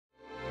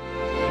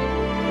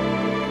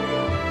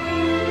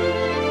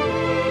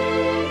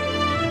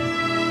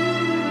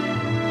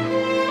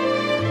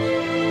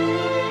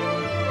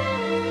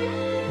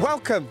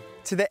Welcome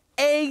to the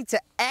A to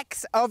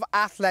X of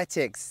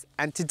athletics,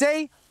 and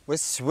today we're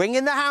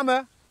swinging the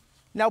hammer.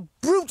 Now,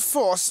 brute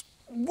force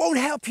won't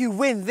help you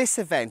win this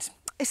event.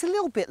 It's a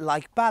little bit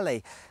like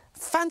ballet.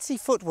 Fancy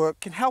footwork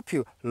can help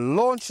you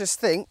launch this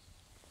thing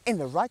in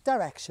the right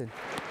direction.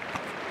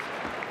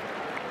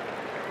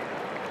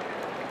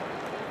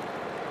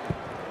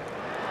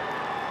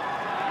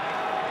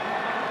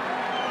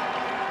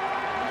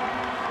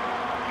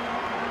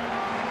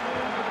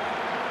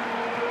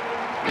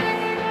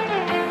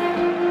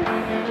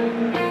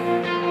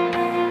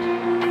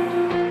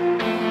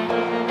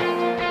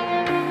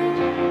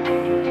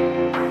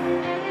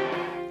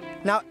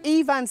 Now,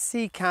 Ivan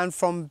Sikan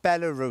from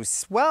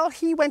Belarus, well,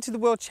 he went to the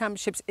World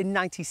Championships in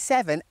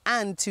 '97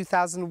 and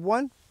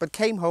 2001, but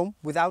came home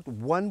without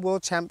one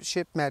World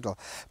Championship medal.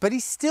 But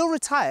he's still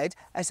retired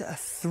as a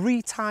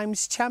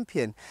 3-times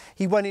champion.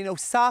 He won in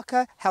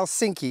Osaka,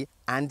 Helsinki,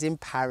 and in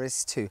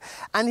Paris too.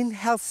 And in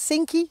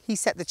Helsinki, he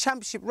set the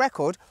championship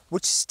record,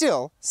 which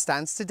still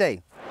stands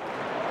today.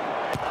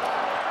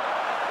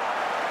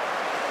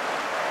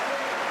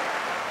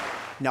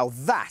 Now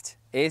that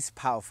is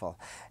powerful.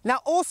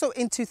 Now, also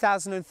in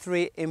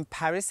 2003 in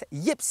Paris,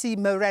 Yipsy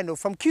Moreno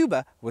from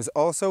Cuba was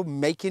also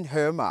making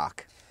her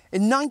mark.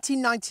 In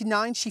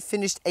 1999, she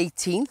finished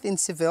 18th in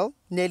Seville,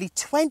 nearly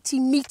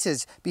 20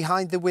 metres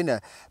behind the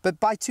winner.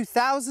 But by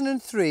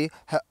 2003,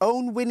 her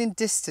own winning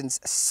distance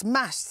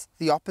smashed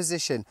the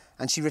opposition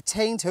and she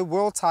retained her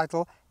world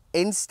title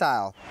in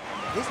style.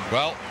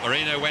 Well,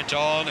 Moreno went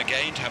on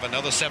again to have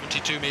another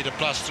 72-metre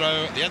plus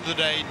throw. At the end of the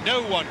day,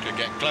 no one could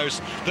get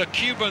close. The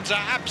Cubans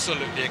are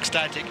absolutely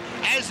ecstatic,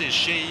 as is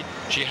she.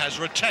 She has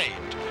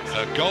retained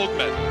her gold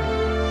medal.